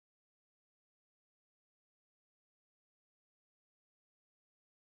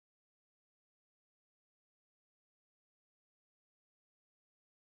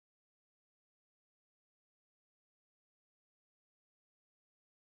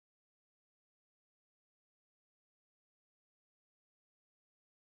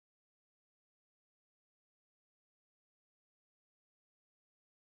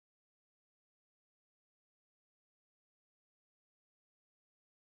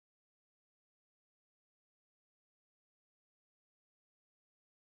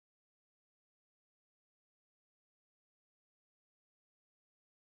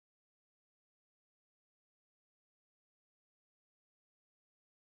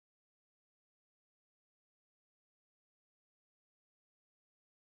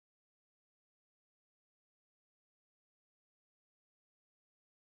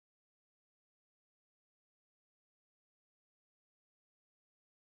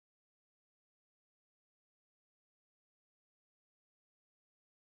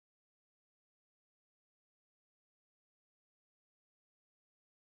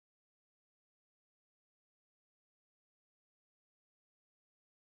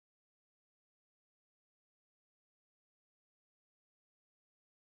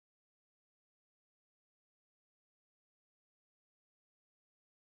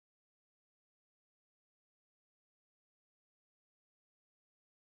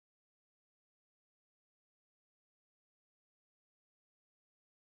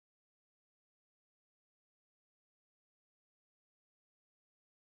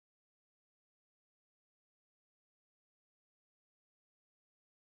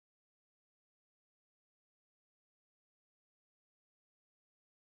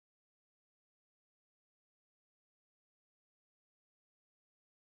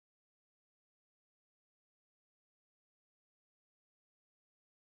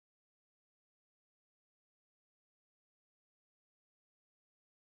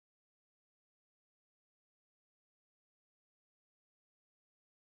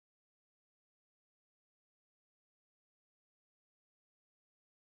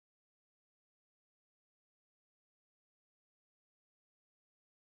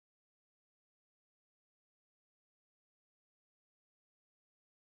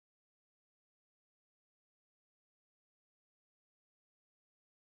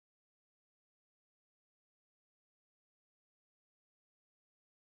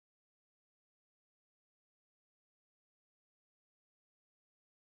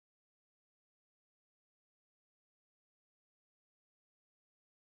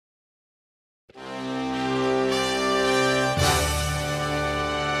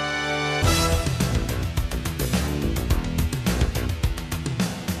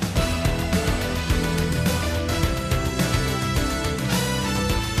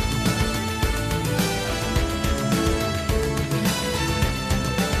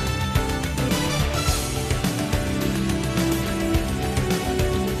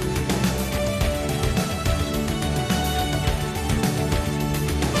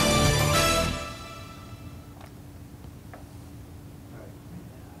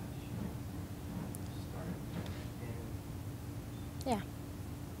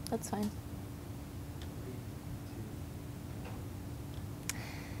it's fine.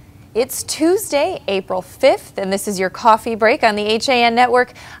 It's Tuesday, April 5th, and this is your coffee break on the HAN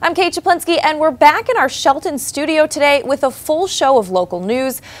Network. I'm Kate Czaplinski, and we're back in our Shelton studio today with a full show of local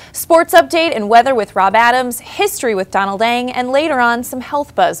news, sports update and weather with Rob Adams, history with Donald Eng, and later on some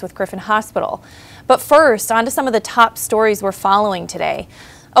health buzz with Griffin Hospital. But first, on to some of the top stories we're following today.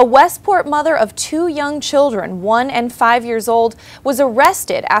 A Westport mother of 2 young children, 1 and 5 years old, was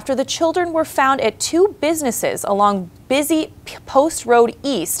arrested after the children were found at 2 businesses along busy Post Road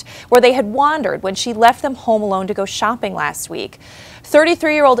East, where they had wandered when she left them home alone to go shopping last week.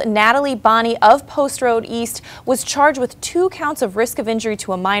 33-year-old Natalie Bonney of Post Road East was charged with 2 counts of risk of injury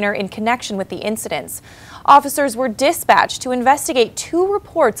to a minor in connection with the incidents. Officers were dispatched to investigate 2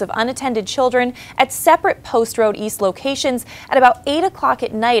 reports of unattended children at separate Post Road East locations at about 8 o'clock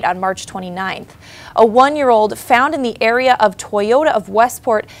at night on March 29th. A 1-year-old found in the area of Toyota of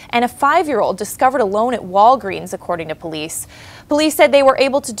Westport and a 5-year-old discovered alone at Walgreens, according to police. Police said they were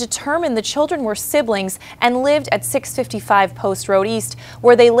able to determine the children were siblings and lived at 655 Post Road East,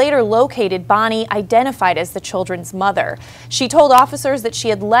 where they later located Bonney, identified as the children's mother. She told officers that she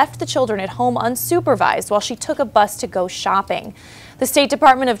had left the children at home unsupervised while she took a bus to go shopping. The State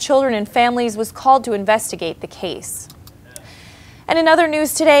Department of Children and Families was called to investigate the case. And in other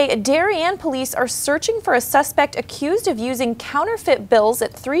news today, Darien police are searching for a suspect accused of using counterfeit bills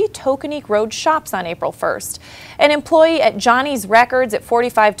at 3 Tokenique Road shops on April 1st. An employee at Johnny's Records at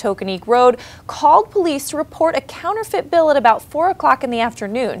 45 Tokenique Road called police to report a counterfeit bill at about 4 o'clock in the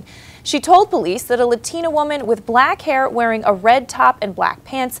afternoon. She told police that a Latina woman with black hair wearing a red top and black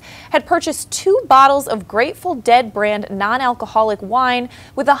pants had purchased 2 bottles of Grateful Dead brand non-alcoholic wine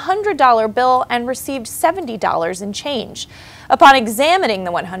with a $100 bill and received $70 in change. Upon examining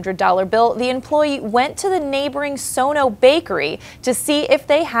the $100 bill, the employee went to the neighboring Sono bakery to see if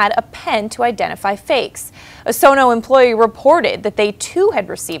they had a pen to identify fakes. A Sono employee reported that they too had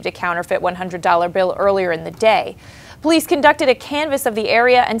received a counterfeit $100 bill earlier in the day. Police conducted a canvass of the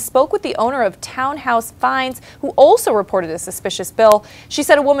area and spoke with the owner of Townhouse Finds, who also reported a suspicious bill. She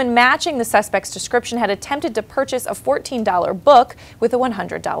said a woman matching the suspect's description had attempted to purchase a $14 book with a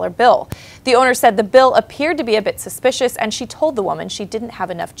 $100 bill. The owner said the bill appeared to be a bit suspicious, and she told the woman she didn't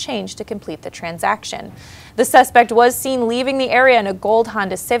have enough change to complete the transaction. The suspect was seen leaving the area in a gold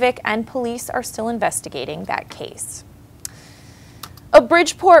Honda Civic, and police are still investigating that case. A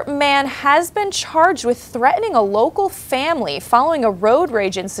Bridgeport man has been charged with threatening a local family following a road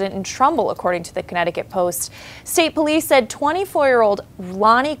rage incident in Trumbull, according to the Connecticut Post. State police said 24-year-old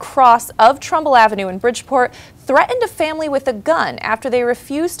Lonnie Cross of Trumbull Avenue in Bridgeport threatened a family with a gun after they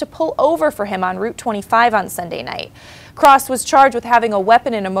refused to pull over for him on Route 25 on Sunday night. Cross was charged with having a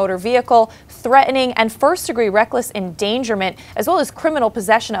weapon in a motor vehicle, threatening, and first-degree reckless endangerment, as well as criminal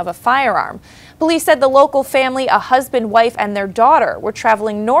possession of a firearm. Police said the local family, a husband, wife, and their daughter, were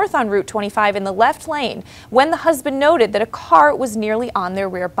traveling north on Route 25 in the left lane when the husband noted that a car was nearly on their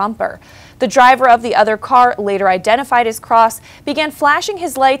rear bumper. The driver of the other car, later identified as Cross, began flashing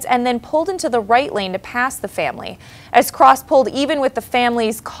his lights and then pulled into the right lane to pass the family. As Cross pulled even with the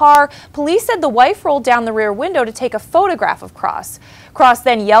family's car, police said the wife rolled down the rear window to take a photograph of Cross. Cross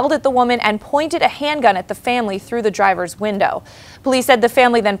then yelled at the woman and pointed a handgun at the family through the driver's window. Police said the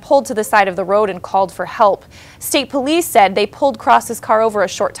family then pulled to the side of the road and called for help. State police said they pulled Cross's car over a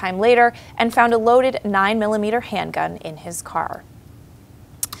short time later and found a loaded 9mm handgun in his car.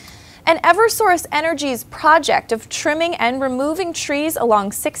 And Eversource Energy's project of trimming and removing trees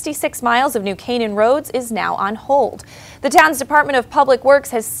along 66 miles of New Canaan roads is now on hold. The town's Department of Public Works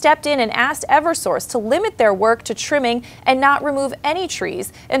has stepped in and asked Eversource to limit their work to trimming and not remove any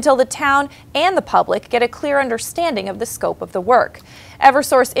trees until the town and the public get a clear understanding of the scope of the work.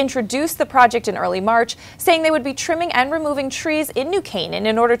 Eversource introduced the project in early March, saying they would be trimming and removing trees in New Canaan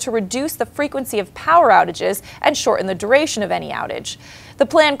in order to reduce the frequency of power outages and shorten the duration of any outage. The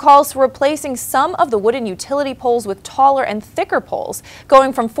plan calls for replacing some of the wooden utility poles with taller and thicker poles,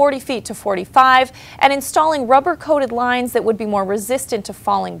 going from 40 feet to 45, and installing rubber-coated lines that would be more resistant to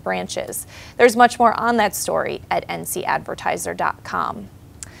falling branches. There's much more on that story at ncadvertiser.com.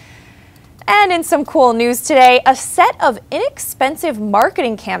 And in some cool news today, a set of inexpensive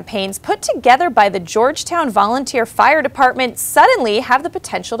marketing campaigns put together by the Georgetown Volunteer Fire Department suddenly have the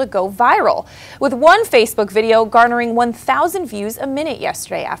potential to go viral, with one Facebook video garnering 1,000 views a minute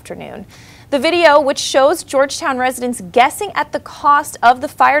yesterday afternoon. The video, which shows Georgetown residents guessing at the cost of the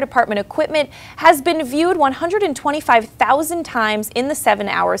fire department equipment, has been viewed 125,000 times in the 7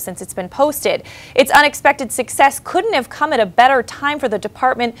 hours since it's been posted. Its unexpected success couldn't have come at a better time for the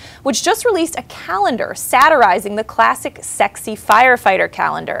department, which just released a calendar satirizing the classic sexy firefighter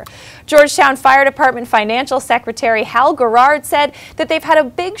calendar. Georgetown Fire Department Financial Secretary Hal Gerard said that they've had a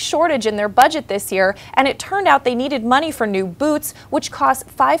big shortage in their budget this year, and it turned out they needed money for new boots, which cost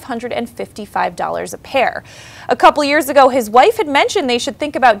 $555 a pair. A couple years ago, his wife had mentioned they should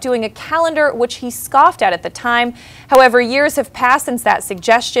think about doing a calendar, which he scoffed at the time. However, years have passed since that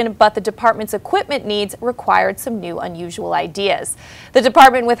suggestion, but the department's equipment needs required some new, unusual ideas. The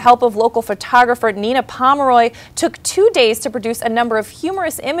department, with help of local photographer Nina Pomeroy, took 2 days to produce a number of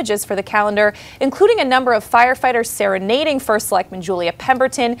humorous images for the calendar, including a number of firefighters serenading First Selectman Julia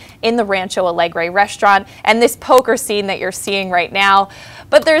Pemberton in the Rancho Alegre restaurant, and this poker scene that you're seeing right now.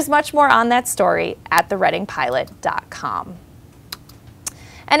 But there's much more on that story at thereadingpilot.com.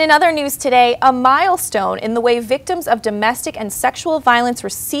 And in other news today, a milestone in the way victims of domestic and sexual violence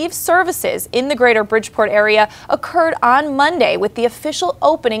receive services in the greater Bridgeport area occurred on Monday with the official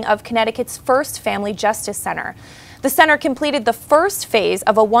opening of Connecticut's first Family Justice Center. The center completed the first phase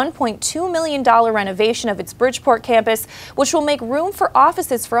of a $1.2 million renovation of its Bridgeport campus, which will make room for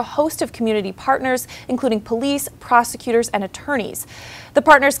offices for a host of community partners, including police, prosecutors, and attorneys. The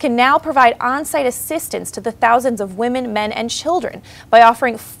partners can now provide on-site assistance to the thousands of women, men, and children by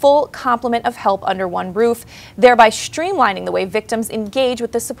offering full complement of help under one roof, thereby streamlining the way victims engage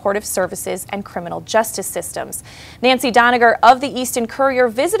with the supportive services and criminal justice systems. Nancy Doniger of the Easton Courier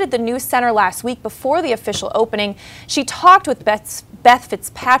visited the new center last week before the official opening. She talked with Beth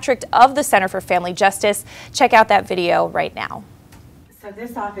Fitzpatrick of the Center for Family Justice. Check out that video right now. So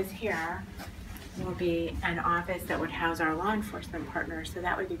this office here will be an office that would house our law enforcement partners. So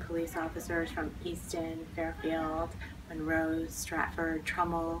that would be police officers from Easton, Fairfield, Monroe, Stratford,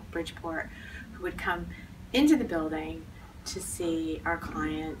 Trumbull, Bridgeport, who would come into the building to see our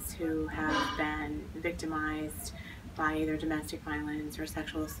clients who have been victimized by either domestic violence or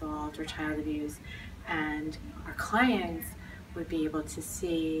sexual assault or child abuse. And our clients would be able to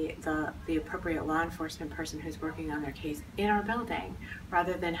see the appropriate law enforcement person who's working on their case in our building,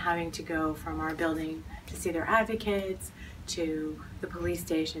 rather than having to go from our building to see their advocates, to the police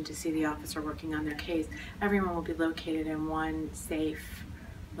station to see the officer working on their case. Everyone will be located in one safe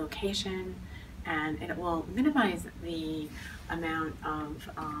location, and it will minimize the amount of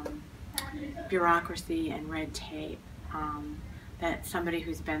bureaucracy and red tape that somebody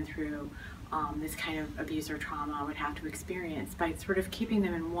who's been through this kind of abuse or trauma would have to experience, by sort of keeping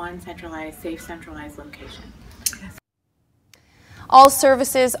them in one centralized, safe, centralized location. All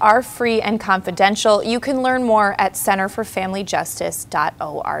services are free and confidential. You can learn more at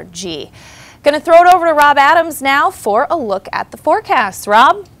centerforfamilyjustice.org. Going to throw it over to Rob Adams now for a look at the forecast.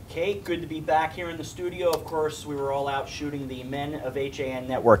 Rob? Kate, good to be back here in the studio. Of course, we were all out shooting the Men of HAN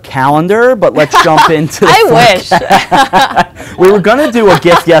Network calendar, but let's jump into the I wish. We were going to do a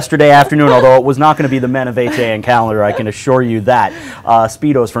gift yesterday afternoon, although it was not going to be the Men of HAN calendar, I can assure you that.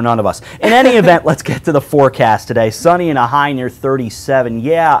 Speedos for none of us. In any event, let's get to the forecast today. Sunny and a high near 37.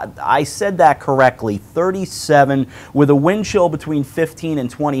 Yeah, I said that correctly. 37 with a wind chill between 15 and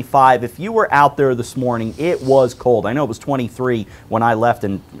 25. If you were out there this morning, it was cold. I know it was 23 when I left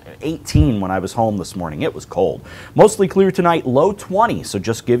and 18 when I was home this morning. It was cold. Mostly clear tonight, low 20, so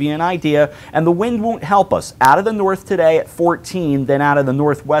just give you an idea. And the wind won't help us. Out of the north today at 14, then out of the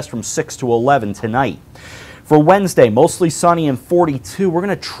northwest from 6 to 11 tonight. For Wednesday, mostly sunny and 42. We're going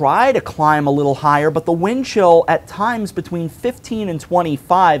to try to climb a little higher, but the wind chill at times between 15 and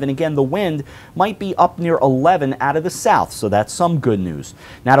 25. And again, the wind might be up near 11 out of the south, so that's some good news.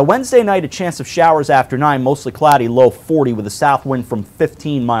 Now to Wednesday night, a chance of showers after 9, mostly cloudy, low 40 with a south wind from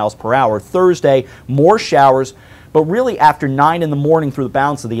 15 miles per hour. Thursday, more showers, but really after 9 in the morning through the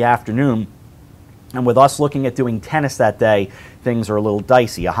balance of the afternoon. And with us looking at doing tennis that day, things are a little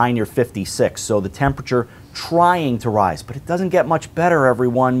dicey, a high near 56. So the temperature trying to rise, but it doesn't get much better,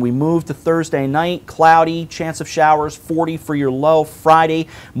 everyone. We move to Thursday night, cloudy, chance of showers, 40 for your low. Friday,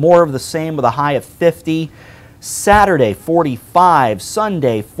 more of the same with a high of 50. Saturday, 45.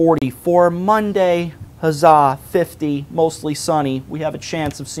 Sunday, 44. Monday, Huzzah, 50, mostly sunny. We have a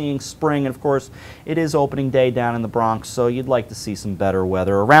chance of seeing spring, and of course, it is opening day down in the Bronx, so you'd like to see some better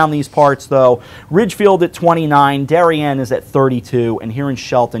weather. Around these parts, though, Ridgefield at 29, Darien is at 32, and here in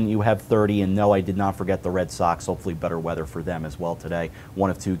Shelton, you have 30. And no, I did not forget the Red Sox. Hopefully, better weather for them as well today.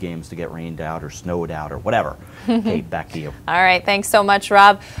 One of 2 games to get rained out or snowed out or whatever. Kate, back to you. All right, thanks so much,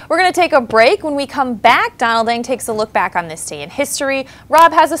 Rob. We're going to take a break. When we come back, Donald Eng takes a look back on this day in history.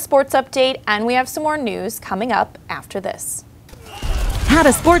 Rob has a sports update, and we have some more news coming up after this. Had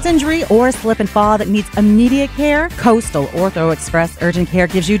a sports injury or slip and fall that needs immediate care? Coastal Ortho Express Urgent Care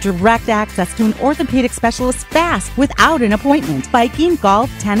gives you direct access to an orthopedic specialist fast without an appointment. Biking, golf,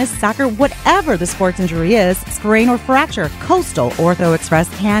 tennis, soccer, whatever the sports injury is, sprain or fracture, Coastal Ortho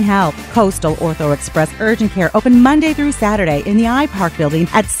Express can help. Coastal Ortho Express Urgent Care open Monday through Saturday in the iPark building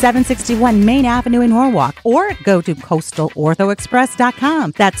at 761 Main Avenue in Norwalk, or go to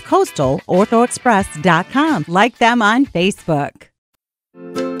coastalorthoexpress.com. That's coastalorthoexpress.com. Like them on Facebook.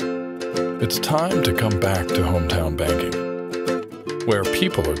 It's time to come back to hometown banking, where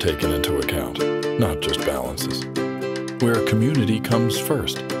people are taken into account, not just balances. Where community comes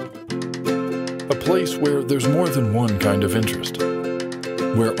first. A place where there's more than one kind of interest.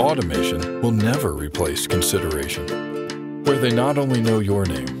 Where automation will never replace consideration. Where they not only know your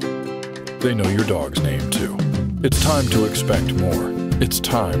name, they know your dog's name too. It's time to expect more. It's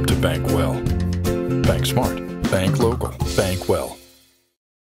time to bank well. Bank smart. Bank local. Bank well.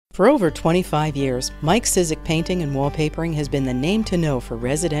 For over 25 years, Mike Cizik Painting and Wallpapering has been the name to know for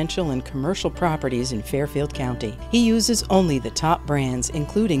residential and commercial properties in Fairfield County. He uses only the top brands,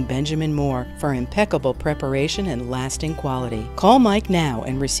 including Benjamin Moore, for impeccable preparation and lasting quality. Call Mike now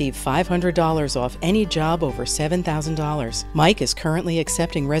and receive $500 off any job over $7,000. Mike is currently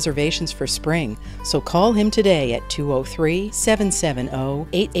accepting reservations for spring, so call him today at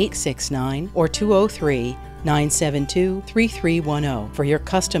 203-770-8869 or 203-972-3310. For your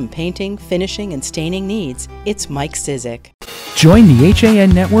custom painting, finishing, and staining needs, it's Mike Cizik. Join the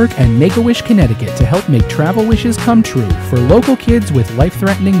HAN Network and Make-A-Wish Connecticut to help make travel wishes come true for local kids with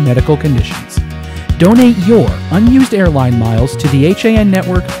life-threatening medical conditions. Donate your unused airline miles to the HAN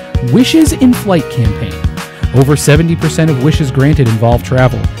Network Wishes in Flight campaign. Over 70% of wishes granted involve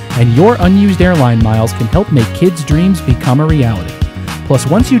travel, and your unused airline miles can help make kids' dreams become a reality. Plus,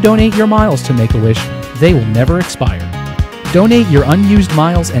 once you donate your miles to Make-A-Wish, they will never expire. Donate your unused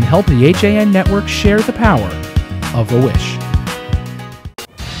miles and help the HAN Network share the power of a wish.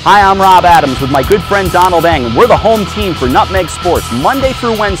 Hi, I'm Rob Adams with my good friend Donald Eng, and we're the home team for Nutmeg Sports Monday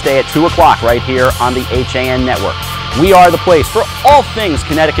through Wednesday at 2 o'clock right here on the HAN Network. We are the place for all things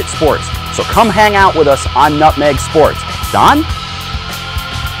Connecticut sports, so come hang out with us on Nutmeg Sports. Don?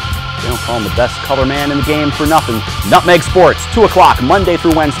 They don't call him the best color man in the game for nothing. Nutmeg Sports, 2 o'clock Monday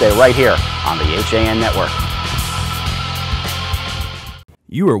through Wednesday right here on the HAN Network.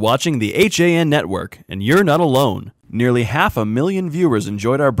 You are watching the HAN Network, and you're not alone. Nearly 500,000 viewers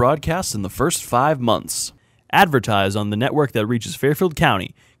enjoyed our broadcasts in the first 5 months. Advertise on the network that reaches Fairfield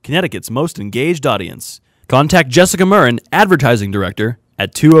County, Connecticut's most engaged audience. Contact Jessica Murrin, Advertising Director,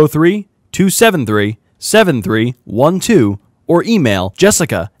 at 203-273-7312 or email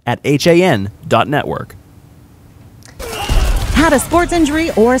jessica@han.network. Had a sports injury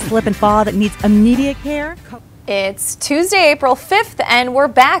or slip and fall that needs immediate care? It's Tuesday, April 5th, and we're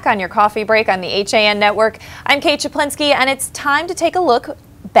back on your coffee break on the HAN Network. I'm Kate Czaplinski, and it's time to take a look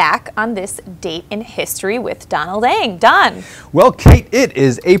back on this date in history with Donald Eng. Don. Well, Kate, it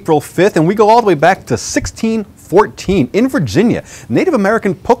is April 5th, and we go all the way back to 1614 in Virginia. Native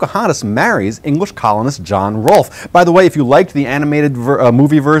American Pocahontas marries English colonist John Rolfe. By the way, if you liked the animated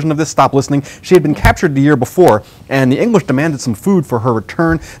movie version of this, stop listening. She had been captured the year before, and the English demanded some food for her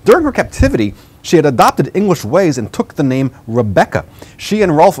return. During her captivity, she had adopted English ways and took the name Rebecca. She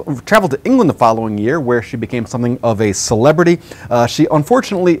and Rolfe traveled to England the following year, where she became something of a celebrity. She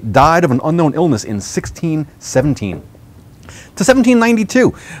unfortunately died of an unknown illness in 1617. To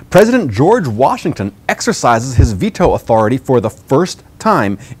 1792, President George Washington exercises his veto authority for the first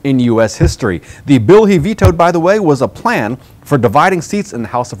time in U.S. history. The bill he vetoed, by the way, was a plan for dividing seats in the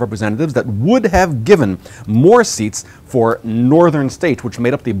House of Representatives that would have given more seats for northern states, which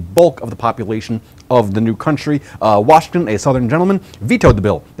made up the bulk of the population of the new country. Washington, a southern gentleman, vetoed the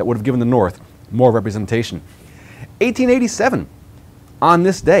bill that would have given the North more representation. 1887, on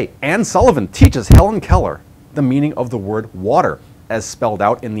this day, Anne Sullivan teaches Helen Keller the meaning of the word water as spelled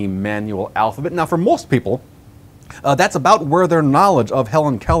out in the manual alphabet. Now, for most people, that's about where their knowledge of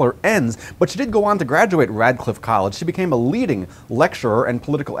Helen Keller ends, but she did go on to graduate Radcliffe College. She became a leading lecturer and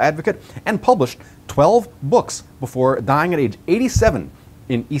political advocate and published 12 books before dying at age 87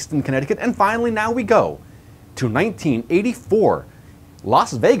 in Easton, Connecticut. And finally, now we go to 1984,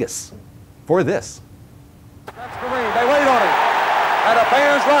 Las Vegas, for this. That's Kareem. They wait on him. And the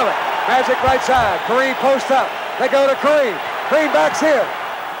fans love it. Magic right side. Kareem posts up. They go to Kareem. Kareem backs in.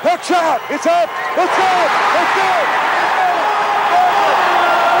 Hook shot. It's up. It's good. It's good.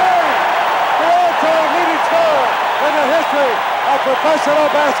 The all-time leading scorer in the history of professional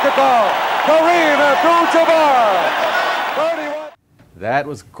basketball, Kareem Abdul-Jabbar. 31. That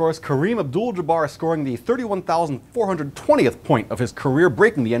was, of course, Kareem Abdul-Jabbar scoring the 31,420th point of his career,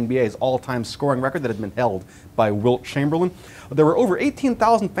 breaking the NBA's all-time scoring record that had been held by Wilt Chamberlain. There were over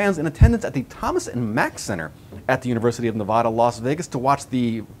 18,000 fans in attendance at the Thomas and Mack Center at the University of Nevada, Las Vegas, to watch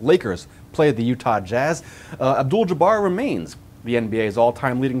the Lakers play the Utah Jazz. Abdul-Jabbar remains the NBA's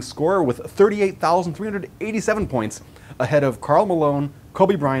all-time leading scorer with 38,387 points, ahead of Karl Malone,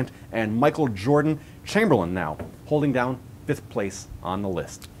 Kobe Bryant, and Michael Jordan. Chamberlain now holding down 5th place on the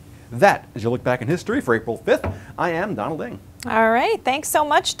list. That, as you look back in history for April 5th, I am Donald Ing. All right, thanks so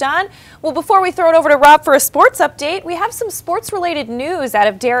much, Don. Well, before we throw it over to Rob for a sports update, we have some sports-related news out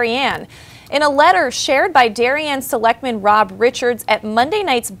of Darien. In a letter shared by Darien Selectman Rob Richards at Monday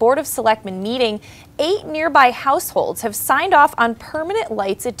night's Board of Selectmen meeting, 8 nearby households have signed off on permanent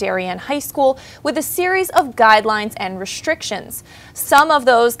lights at Darien High School with a series of guidelines and restrictions. Some of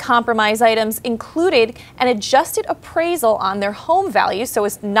those compromise items included an adjusted appraisal on their home value so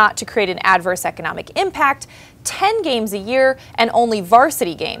as not to create an adverse economic impact, 10 games a year, and only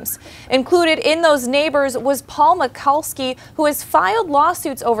varsity games. Included in those neighbors was Paul Mikulski, who has filed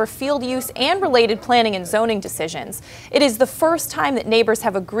lawsuits over field use and related planning and zoning decisions. It is the first time that neighbors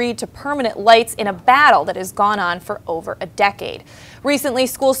have agreed to permanent lights in a battle that has gone on for over a decade. Recently,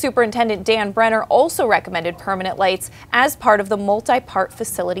 School Superintendent Dan Brenner also recommended permanent lights as part of the multi-part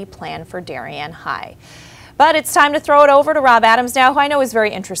facility plan for Darien High. But it's time to throw it over to Rob Adams now, who I know is very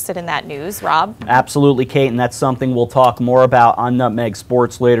interested in that news. Rob? Absolutely, Kate, and that's something we'll talk more about on Nutmeg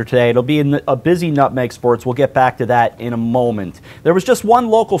Sports later today. It'll be a busy Nutmeg Sports. We'll get back to that in a moment. There was just one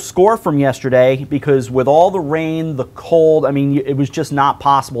local score from yesterday because with all the rain, the cold, I mean, it was just not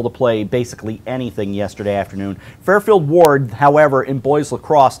possible to play basically anything yesterday afternoon. Fairfield Ward, however, in boys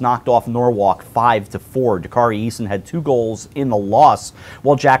lacrosse knocked off Norwalk 5-4. Dakari Easton had 2 goals in the loss,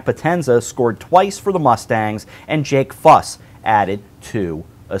 while Jack Potenza scored twice for the Mustangs, and Jake Fuss added 2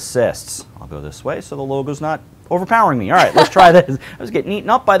 assists. I'll go this way so the logo's not overpowering me. All right, let's try this. I was getting eaten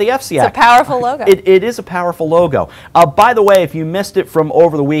up by the FCAC. It's a powerful logo. It is a powerful logo. By the way, if you missed it from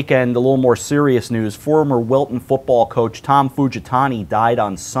over the weekend, a little more serious news. Former Wilton football coach Tom Fujitani died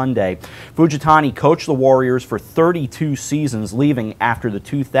on Sunday. Fujitani coached the Warriors for 32 seasons, leaving after the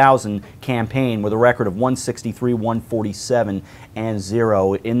 2000 campaign with a record of 163, 147, and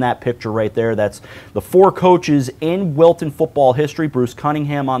 0. In that picture right there, that's the 4 coaches in Wilton football history. Bruce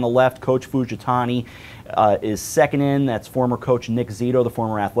Cunningham on the left, Coach Fujitani is second in. That's former coach Nick Zito, the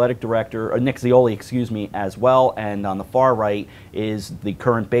former athletic director, Nick Zioli, excuse me, as well. And on the far right is the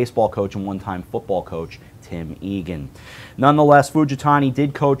current baseball coach and one-time football coach, Tim Egan. Nonetheless, Fujitani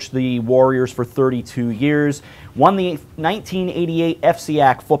did coach the Warriors for 32 years, won the 1988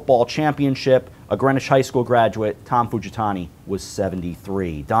 FCAC football championship. A Greenwich High School graduate, Tom Fujitani, was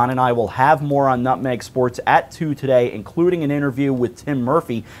 73. Don and I will have more on Nutmeg Sports at 2 today, including an interview with Tim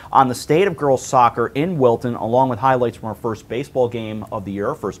Murphy on the state of girls soccer in Wilton, along with highlights from our first baseball game of the year,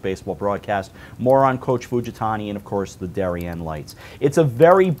 our first baseball broadcast, more on Coach Fujitani, and of course the Darien Lights. It's a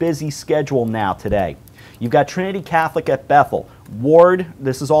very busy schedule now today. You've got Trinity Catholic at Bethel, Ward,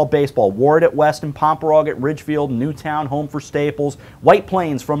 this is all baseball, Ward at Weston, Pomperaug at Ridgefield, Newtown home for Staples, White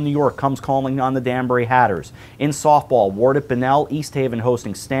Plains from New York comes calling on the Danbury Hatters. In softball, Ward at Bunnell, East Haven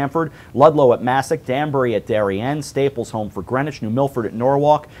hosting Stamford, Ludlow at Massac, Danbury at Darien, Staples home for Greenwich, New Milford at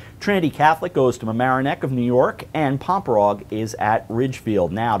Norwalk. Trinity Catholic goes to Mamaroneck of New York, and Pomperaug is at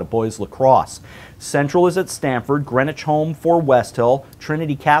Ridgefield. Now to boys lacrosse. Central is at Stamford, Greenwich home for West Hill,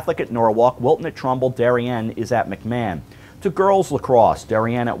 Trinity Catholic at Norwalk, Wilton at Trumbull, Darien is at McMahon. To girls lacrosse,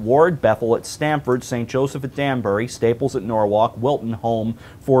 Darien at Ward, Bethel at Stamford, St. Joseph at Danbury, Staples at Norwalk, Wilton home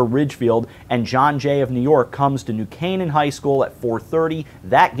for Ridgefield, and John Jay of New York comes to New Canaan High School at 4:30.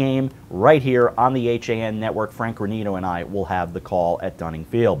 That game right here on the HAN network. Frank Granito and I will have the call at Dunning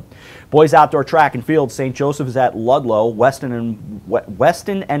Field. Boys outdoor track and field, St. Joseph is at Ludlow, Weston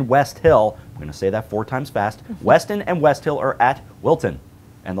and West Hill, I'm going to say that 4 times fast, Weston and West Hill are at Wilton.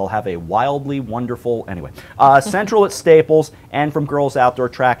 and they'll have a wildly wonderful, anyway. Central at Staples, and from girls outdoor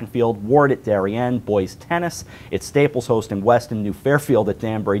track and field, Ward at Darien, boys tennis. It's Staples hosting Weston, New Fairfield at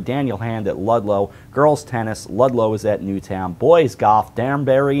Danbury, Daniel Hand at Ludlow. Girls tennis, Ludlow is at Newtown. Boys golf,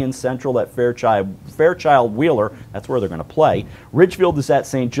 Danbury and Central at Fairchild Wheeler. That's where they're going to play. Ridgefield is at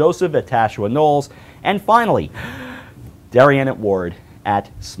St. Joseph at Tashua Knolls. And finally, Darien at Ward at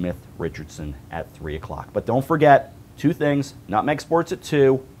Smith Richardson at 3 o'clock. But don't forget, 2 things, Nutmeg Sports at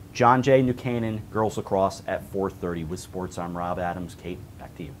 2, John Jay New Canaan girls lacrosse at 4:30 with sports. I'm Rob Adams. Kate,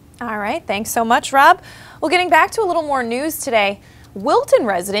 back to you. All right, thanks so much, Rob. Well, getting back to a little more news today, Wilton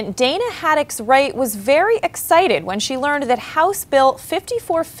resident Dana Haddix-Wright was very excited when she learned that House Bill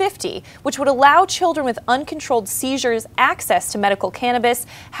 5450, which would allow children with uncontrolled seizures access to medical cannabis,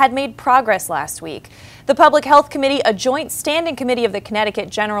 had made progress last week. The Public Health Committee, a joint standing committee of the Connecticut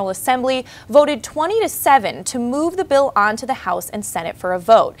General Assembly, voted 20-7 to move the bill onto the House and Senate for a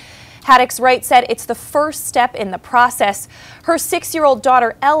vote. Haddix-Wright said it's the first step in the process. Her 6-year-old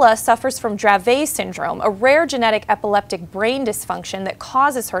daughter Ella suffers from Dravet syndrome, a rare genetic epileptic brain dysfunction that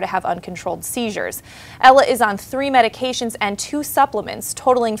causes her to have uncontrolled seizures. Ella is on 3 medications and 2 supplements,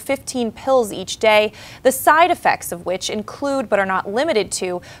 totaling 15 pills each day, the side effects of which include, but are not limited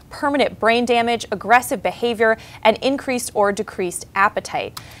to, permanent brain damage, aggressive behavior, and increased or decreased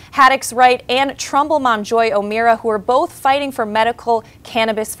appetite. Haddix-Wright and Trumbull Monjoy O'Meara, who are both fighting for medical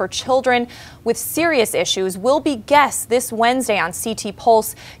cannabis for children with serious issues, will be guests this Wednesday on CT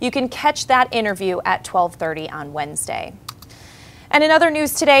Pulse. You can catch that interview at 12:30 on Wednesday. And in other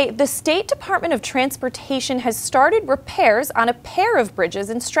news today, the State Department of Transportation has started repairs on a pair of bridges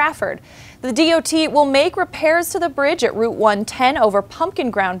in Stratford. The DOT will make repairs to the bridge at Route 110 over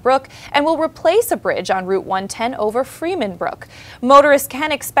Pumpkin Ground Brook and will replace a bridge on Route 110 over Freeman Brook. Motorists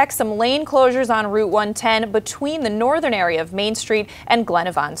can expect some lane closures on Route 110 between the northern area of Main Street and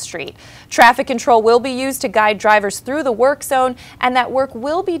Glenavon Street. Traffic control will be used to guide drivers through the work zone, and that work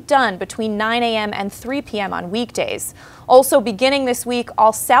will be done between 9 a.m. and 3 p.m. on weekdays. Also beginning this week,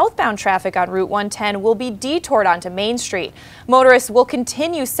 all southbound traffic on Route 110 will be detoured onto Main Street. Motorists will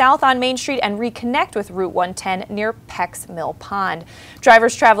continue south on Main Street and reconnect with Route 110 near Peck's Mill Pond.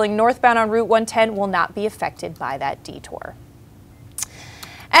 Drivers traveling northbound on Route 110 will not be affected by that detour.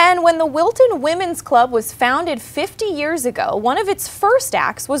 And when the Wilton Women's Club was founded 50 years ago, one of its first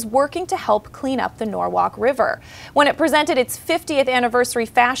acts was working to help clean up the Norwalk River. When it presented its 50th anniversary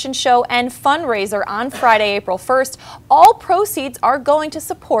fashion show and fundraiser on Friday, April 1st, all proceeds are going to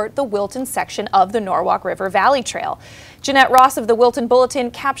support the Wilton section of the Norwalk River Valley Trail. Jeanette Ross of the Wilton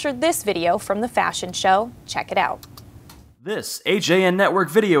Bulletin captured this video from the fashion show. Check it out. This HAN Network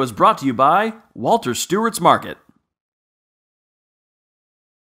video is brought to you by Walter Stewart's Market.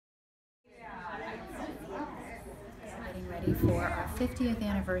 For our 50th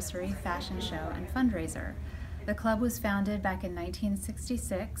anniversary fashion show and fundraiser. The club was founded back in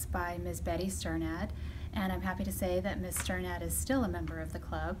 1966 by Ms. Betty Sternad, and I'm happy to say that Ms. Sternad is still a member of the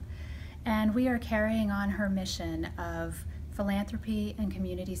club. And we are carrying on her mission of philanthropy and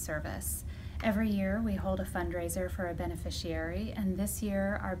community service. Every year we hold a fundraiser for a beneficiary, and this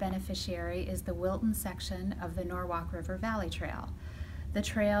year our beneficiary is the Wilton section of the Norwalk River Valley Trail. The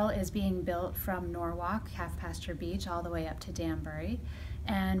trail is being built from Norwalk, Half Pasture Beach, all the way up to Danbury,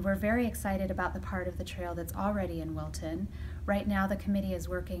 and we're very excited about the part of the trail that's already in Wilton. Right now the committee is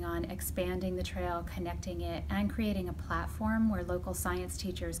working on expanding the trail, connecting it, and creating a platform where local science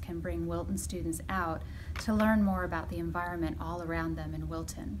teachers can bring Wilton students out to learn more about the environment all around them in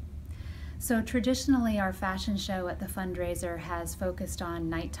Wilton. So traditionally our fashion show at the fundraiser has focused on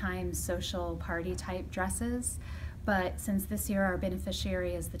nighttime social party type dresses. But since this year our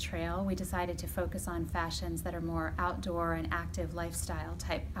beneficiary is the trail, we decided to focus on fashions that are more outdoor and active lifestyle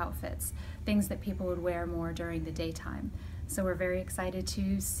type outfits, things that people would wear more during the daytime. So we're very excited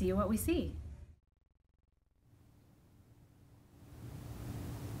to see what we see.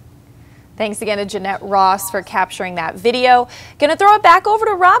 Thanks again to Jeanette Ross for capturing that video. Gonna throw it back over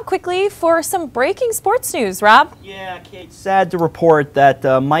to Rob quickly for some breaking sports news. Rob? Yeah, Kate. Sad to report that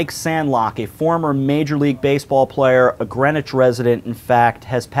Mike Sandlock, a former Major League Baseball player, a Greenwich resident, in fact,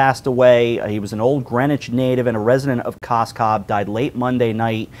 has passed away. He was an old Greenwich native and a resident of Coscob, died late Monday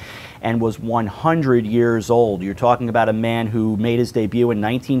night and was 100 years old. You're talking about a man who made his debut in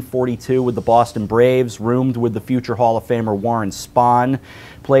 1942 with the Boston Braves, roomed with the future Hall of Famer Warren Spahn,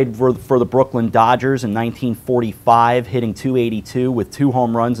 played for the Brooklyn Dodgers in 1945, hitting .282 with 2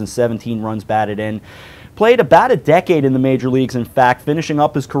 home runs and 17 runs batted in. Played about a decade in the major leagues, in fact, finishing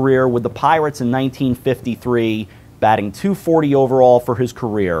up his career with the Pirates in 1953, batting .240 overall for his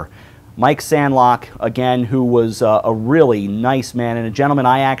career. Mike Sandlock, again, who was a really nice man and a gentleman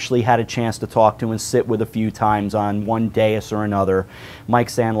I actually had a chance to talk to and sit with a few times on one dais or another. Mike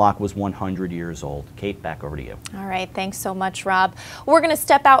Sandlock was 100 years old. Kate, back over to you. All right, thanks so much, Rob. We're going to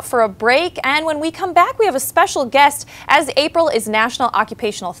step out for a break, and when we come back, we have a special guest. As April is National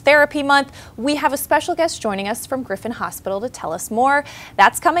Occupational Therapy Month, we have a special guest joining us from Griffin Hospital to tell us more.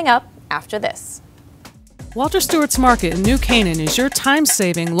 That's coming up after this. Walter Stewart's Market in New Canaan is your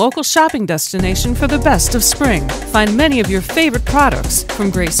time-saving local shopping destination for the best of spring. Find many of your favorite products, from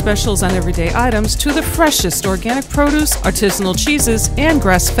great specials on everyday items to the freshest organic produce, artisanal cheeses, and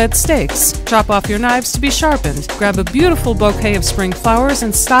grass-fed steaks. Drop off your knives to be sharpened, grab a beautiful bouquet of spring flowers,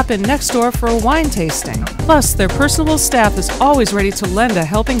 and stop in next door for a wine tasting. Plus, their personable staff is always ready to lend a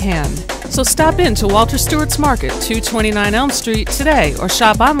helping hand. So stop in to Walter Stewart's Market, 229 Elm Street today, or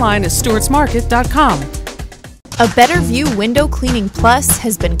shop online at stewartsmarket.com. A Better View Window Cleaning Plus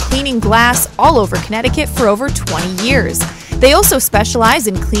has been cleaning glass all over Connecticut for over 20 years. They also specialize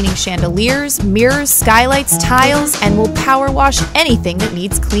in cleaning chandeliers, mirrors, skylights, tiles, and will power wash anything that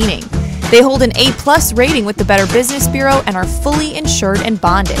needs cleaning. They hold an A+ rating with the Better Business Bureau and are fully insured and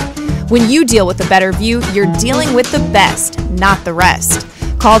bonded. When you deal with a Better View, you're dealing with the best, not the rest.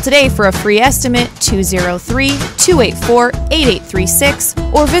 Call today for a free estimate,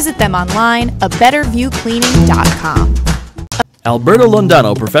 203-284-8836, or visit them online, abetterviewcleaning.com. Alberto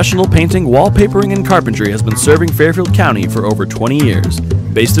Londano Professional Painting, Wallpapering, and Carpentry has been serving Fairfield County for over 20 years.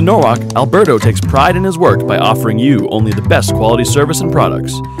 Based in Norwalk, Alberto takes pride in his work by offering you only the best quality service and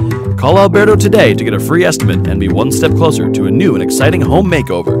products. Call Alberto today to get a free estimate and be one step closer to a new and exciting home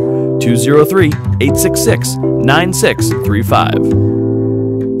makeover. 203-866-9635.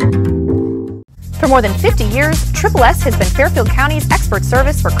 For more than 50 years, SSS has been Fairfield County's expert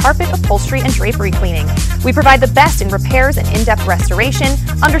service for carpet, upholstery, and drapery cleaning. We provide the best in repairs and in-depth restoration,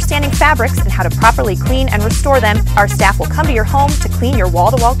 understanding fabrics and how to properly clean and restore them. Our staff will come to your home to clean your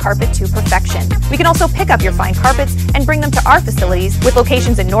wall-to-wall carpet to perfection. We can also pick up your fine carpets and bring them to our facilities. With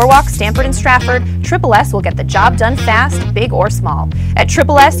locations in Norwalk, Stamford, and Stratford, SSS will get the job done fast, big or small. At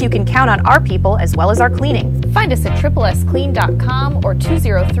SSS, you can count on our people as well as our cleaning. Find us at SSSclean.com or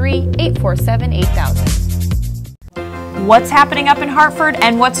 203-847-8000. What's happening up in Hartford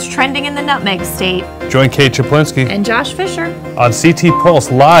and what's trending in the Nutmeg State? Join Kate Czaplinski And Josh Fisher on CT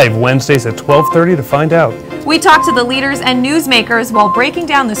Pulse live Wednesdays at 12:30 to find out. We talk to the leaders and newsmakers while breaking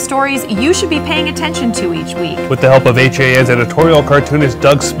down the stories you should be paying attention to each week. With the help of HAN's editorial cartoonist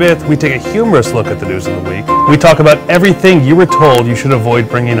Doug Smith, we take a humorous look at the news of the week. We talk about everything you were told you should avoid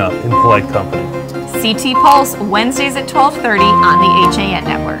bringing up in polite company. CT Pulse, Wednesdays at 12:30 on the HAN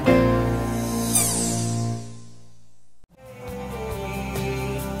Network.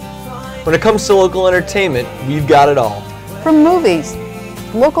 When it comes to local entertainment, we've got it all. From movies,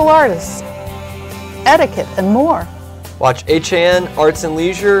 local artists, etiquette, and more. Watch HAN Arts and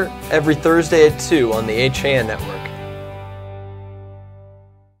Leisure every Thursday at 2 on the HAN Network.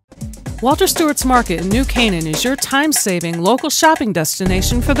 Walter Stewart's Market in New Canaan is your time-saving local shopping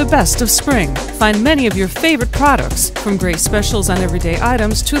destination for the best of spring. Find many of your favorite products, from great specials on everyday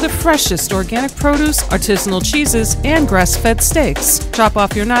items to the freshest organic produce, artisanal cheeses, and grass-fed steaks. Drop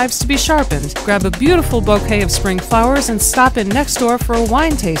off your knives to be sharpened, grab a beautiful bouquet of spring flowers, and stop in next door for a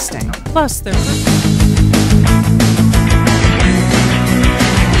wine tasting. Plus, they're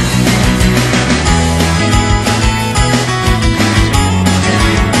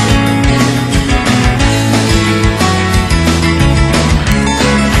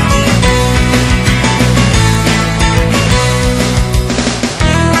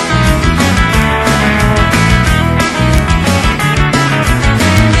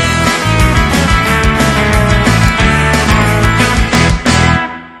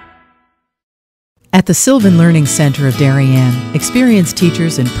At the Sylvan Learning Center of Darien, experienced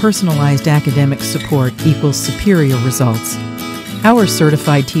teachers and personalized academic support equals superior results. Our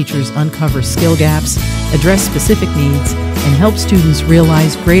certified teachers uncover skill gaps, address specific needs, and help students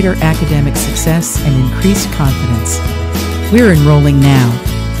realize greater academic success and increased confidence. We're enrolling now.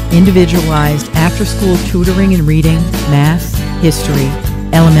 Individualized after-school tutoring in reading, math, history,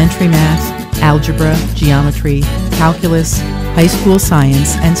 elementary math, algebra, geometry, calculus, high school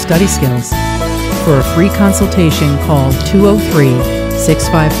science, and study skills. For a free consultation, call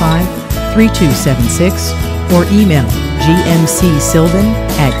 203-655-3276 or email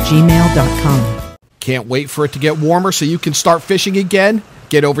gmcsylvan@gmail.com. Can't wait for it to get warmer so you can start fishing again?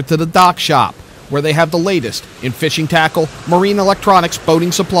 Get over to the Dock Shop, where they have the latest in fishing tackle, marine electronics,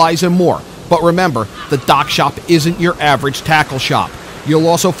 boating supplies, and more. But remember, the Dock Shop isn't your average tackle shop. You'll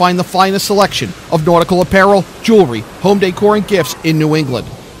also find the finest selection of nautical apparel, jewelry, home decor, and gifts in New England.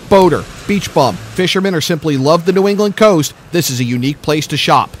 boater, beach bum, fisherman, or simply love the New England coast, this is a unique place to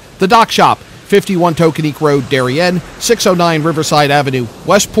shop. The Dock Shop, 51 Tokenique Road, Darien, 609 Riverside Avenue,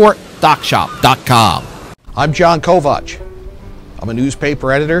 Westport, dockshop.com. I'm John Kovach. I'm a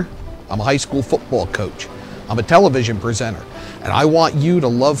newspaper editor. I'm a high school football coach. I'm a television presenter. And I want you to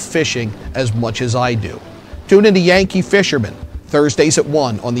love fishing as much as I do. Tune into Yankee Fisherman, Thursdays at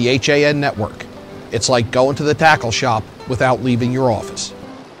 1 on the HAN network. It's like going to the tackle shop without leaving your office.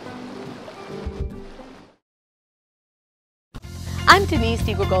 I'm Denise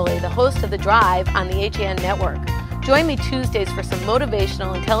DiGregoli, the host of The Drive on the HAN network. Join me Tuesdays for some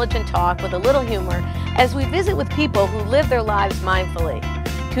motivational, intelligent talk with a little humor as we visit with people who live their lives mindfully.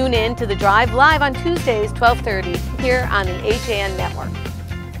 Tune in to The Drive live on Tuesdays, 12:30, here on the HAN network.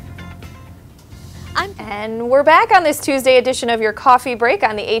 And we're back on this Tuesday edition of your coffee break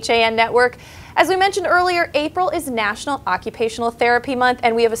on the HAN network. As we mentioned earlier, April is National Occupational Therapy Month,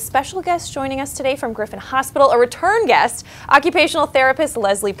 and we have a special guest joining us today from Griffin Hospital, a return guest, occupational therapist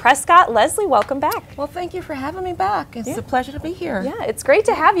Leslie Prescott. Leslie, welcome back. Well, thank you for having me back. It's a pleasure to be here. Yeah, it's great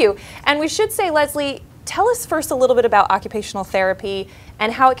to have you. And we should say, Leslie, tell us first a little bit about occupational therapy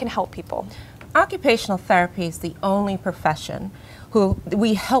and how it can help people. Occupational therapy is the only profession who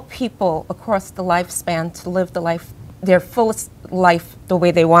we help people across the lifespan to live their fullest life the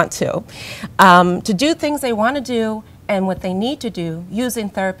way they want to do things they want to do and what they need to do using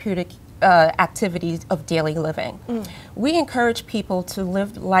therapeutic activities of daily living. We encourage people to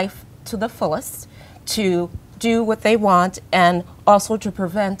live life to the fullest, to do what they want, and also to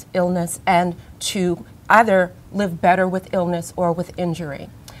prevent illness and to either live better with illness or with injury.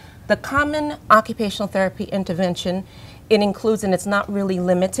 The common occupational therapy intervention, it includes, and it's not really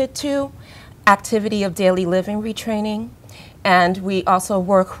limited to, activity of daily living retraining, and we also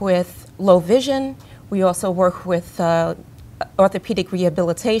work with low vision, we also work with orthopedic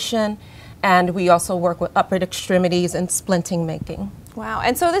rehabilitation, and we also work with upper extremities and splinting making. Wow,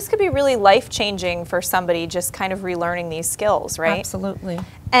 and so this could be really life-changing for somebody just kind of relearning these skills, right? Absolutely.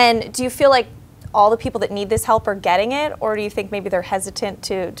 And do you feel like all the people that need this help are getting it, or do you think maybe they're hesitant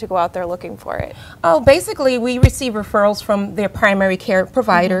to go out there looking for it? Oh, basically we receive referrals from their primary care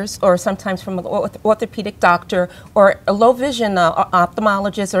providers or sometimes from an orthopedic doctor or a low vision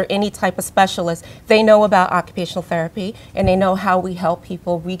ophthalmologist or any type of specialist. They know about occupational therapy and they know how we help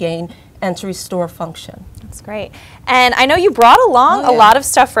people regain and to restore function. That's great. And I know you brought along a lot of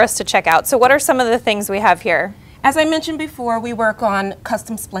stuff for us to check out. So what are some of the things we have here? As I mentioned before, we work on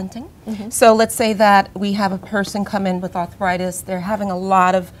custom splinting. So let's say that we have a person come in with arthritis, they're having a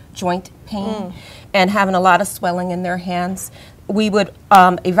lot of joint pain and having a lot of swelling in their hands. We would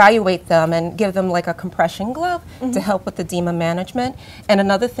evaluate them and give them like a compression glove to help with edema management. And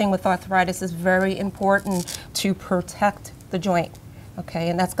another thing with arthritis is very important to protect the joint, okay?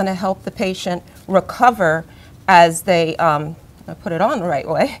 And that's gonna help the patient recover as they, I put it on the right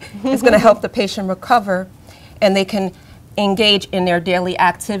way, it's gonna help the patient recover and they can engage in their daily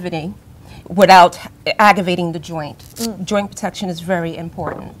activity without aggravating the joint. Joint protection is very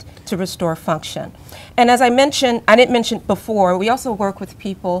important to restore function. And as I mentioned, I didn't mention before, we also work with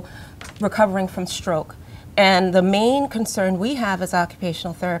people recovering from stroke. And the main concern we have as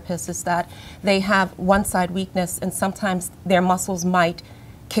occupational therapists is that they have one side weakness and sometimes their muscles might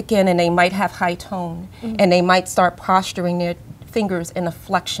kick in and they might have high tone and they might start posturing their fingers in a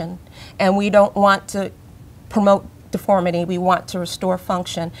flexion. And we don't want to promote deformity, we want to restore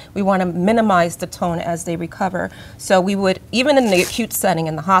function, we want to minimize the tone as they recover. So we would, even in the acute setting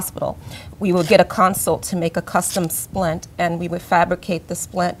in the hospital, we would get a consult to make a custom splint and we would fabricate the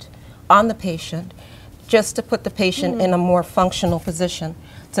splint on the patient just to put the patient in a more functional position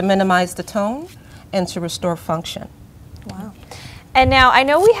to minimize the tone and to restore function. Wow. And now I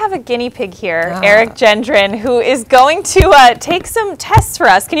know we have a guinea pig here, Eric Gendron, who is going to take some tests for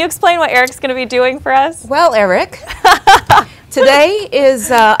us. Can you explain what Eric's going to be doing for us? Well, Eric, today is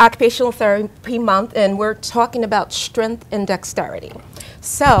Occupational Therapy Month and we're talking about strength and dexterity.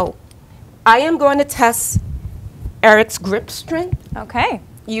 So I am going to test Eric's grip strength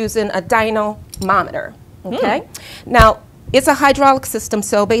using a dynamometer, okay? Now, it's a hydraulic system,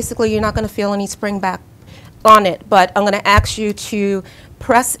 so basically you're not going to feel any spring back on it, but I'm going to ask you to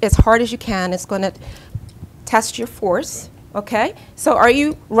press as hard as you can. It's going to test your force, okay? So are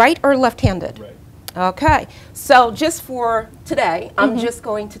you right or left-handed? Right. Okay, so just for today, I'm just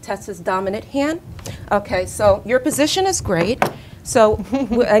going to test his dominant hand. Okay, so your position is great. So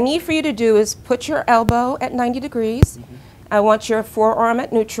what I need for you to do is put your elbow at 90 degrees. I want your forearm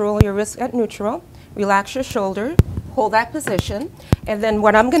at neutral, your wrist at neutral. Relax your shoulder. Hold that position, and then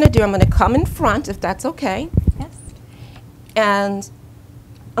what I'm going to do, I'm going to come in front, if that's okay. Yes. And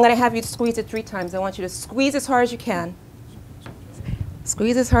I'm I'm going to have you squeeze it 3 times. I want you to squeeze as hard as you can.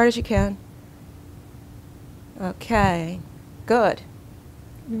 Squeeze as hard as you can. Okay, good.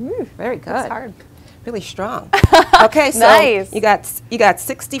 Very good. That's hard. Really strong. Okay, so nice. you got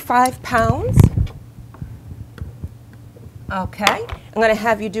 65 pounds. Okay, I'm going to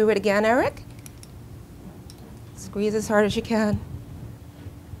have you do it again, Eric. Squeeze as hard as you can.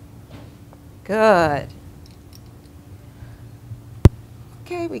 Good.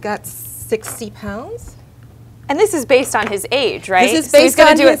 Okay, we got 60 pounds. And this is based on his age, right? This is so he's based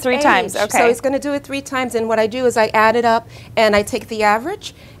going on to do it his 3 age. times. Okay. So he's going to do it 3 times, and what I do is I add it up, and I take the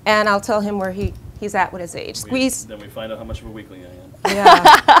average, and I'll tell him where he's at with his age. Squeeze. Then we find out how much of a weakling I am.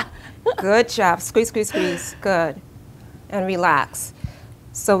 Yeah. Good job. Squeeze, squeeze, squeeze. Good. And relax.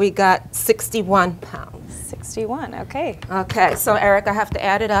 So we got 61 pounds. 61, okay. Okay, so Eric, I have to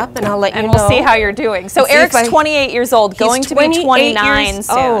add it up, and I'll let you know. And we'll see how you're doing. So Eric's 28 years old, going to be 29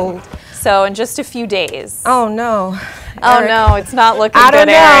 soon. Old. So in just a few days. Oh, no. Oh, Eric, no, it's not looking I good, don't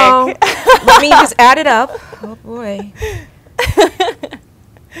know. Eric. Let me just add it up. Oh, boy.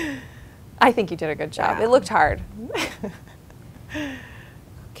 I think you did a good job. It looked hard.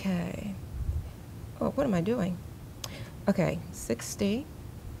 Okay. Oh, what am I doing? Okay, 60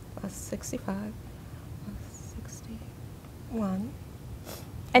 plus 65 plus 61.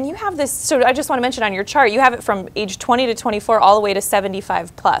 And you have this, so I just want to mention on your chart, you have it from age 20 to 24 all the way to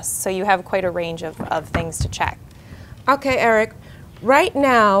 75 plus. So you have quite a range of things to check. Okay, Eric. Right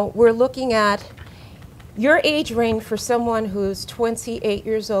now, we're looking at your age range for someone who's 28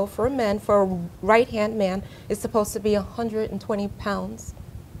 years old for a man, for a right-hand man, is supposed to be 120 pounds.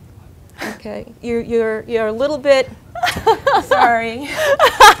 Okay, you're a little bit, sorry.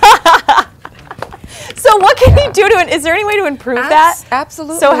 So what can he do to it? Is there any way to improve that?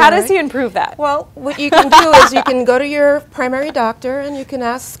 Absolutely. So how does he improve that? Well, what you can do is you can go to your primary doctor and you can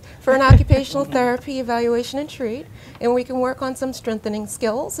ask for an occupational therapy evaluation and treat, and we can work on some strengthening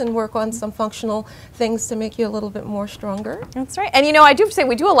skills and work on some functional things to make you a little bit more stronger. That's right. And you know, I do say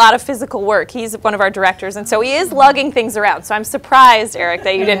we do a lot of physical work. He's one of our directors, and so he is lugging things around. So I'm surprised, Eric,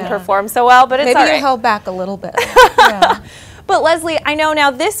 that you didn't perform so well, but it's Maybe all right. you held back a little bit. Yeah. But Leslie, I know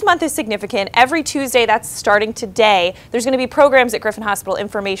now this month is significant. Every Tuesday, that's starting today, there's going to be programs at Griffin Hospital,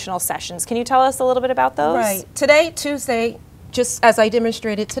 informational sessions. Can you tell us a little bit about those? Right. Today, Tuesday, just as I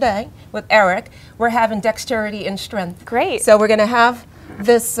demonstrated today with Eric, we're having dexterity and strength. Great. So we're going to have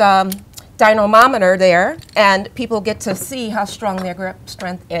this dynamometer there, and people get to see how strong their grip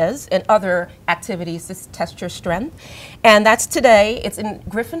strength is and other activities to test your strength. And that's today. It's in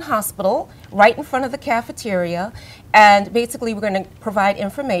Griffin Hospital, right in front of the cafeteria. And basically, we're going to provide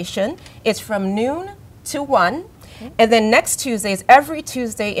information. It's from noon to 1. And then next Tuesday is every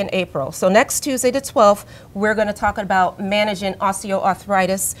Tuesday in April. So next Tuesday the 12th, we're going to talk about managing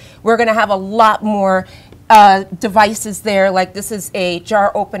osteoarthritis. We're going to have a lot more devices there, like this is a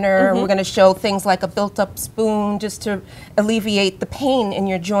jar opener. We're going to show things like a built-up spoon just to alleviate the pain in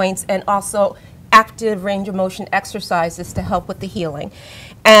your joints, and also active range of motion exercises to help with the healing.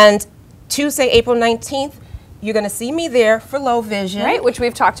 And Tuesday, April 19th, you're going to see me there for low vision. Right, which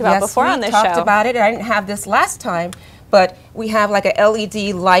we've talked about before on this show. Yes, we talked about it. I didn't have this last time, but we have like a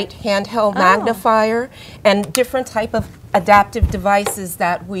LED light handheld magnifier and different type of adaptive devices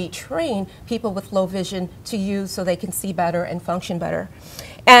that we train people with low vision to use so they can see better and function better.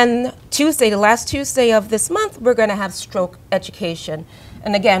 And Tuesday, the last Tuesday of this month, we're going to have stroke education.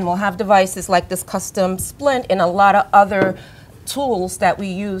 And again, we'll have devices like this custom splint and a lot of other tools that we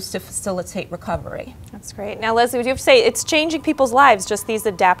use to facilitate recovery. That's great. Now, Leslie, would you have to say it's changing people's lives? Just these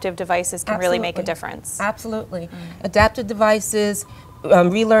adaptive devices can really make a difference. Absolutely. Adaptive devices,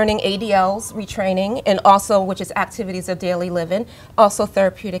 relearning ADLs, retraining, and also, which is activities of daily living, also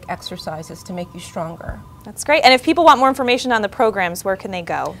therapeutic exercises to make you stronger. That's great. And if people want more information on the programs, where can they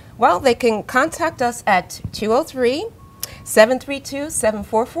go? Well, they can contact us at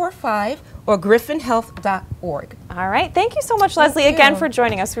 203-732-7445 or griffinhealth.org. All right. Thank you so much, Leslie, again for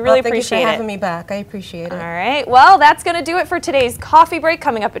joining us. We really appreciate it. Thank you for having me back. I appreciate it. All right. Well, that's going to do it for today's coffee break.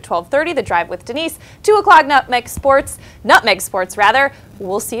 Coming up at 12:30, The Drive with Denise. 2 o'clock, Nutmeg Sports.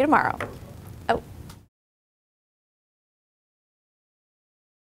 We'll see you tomorrow.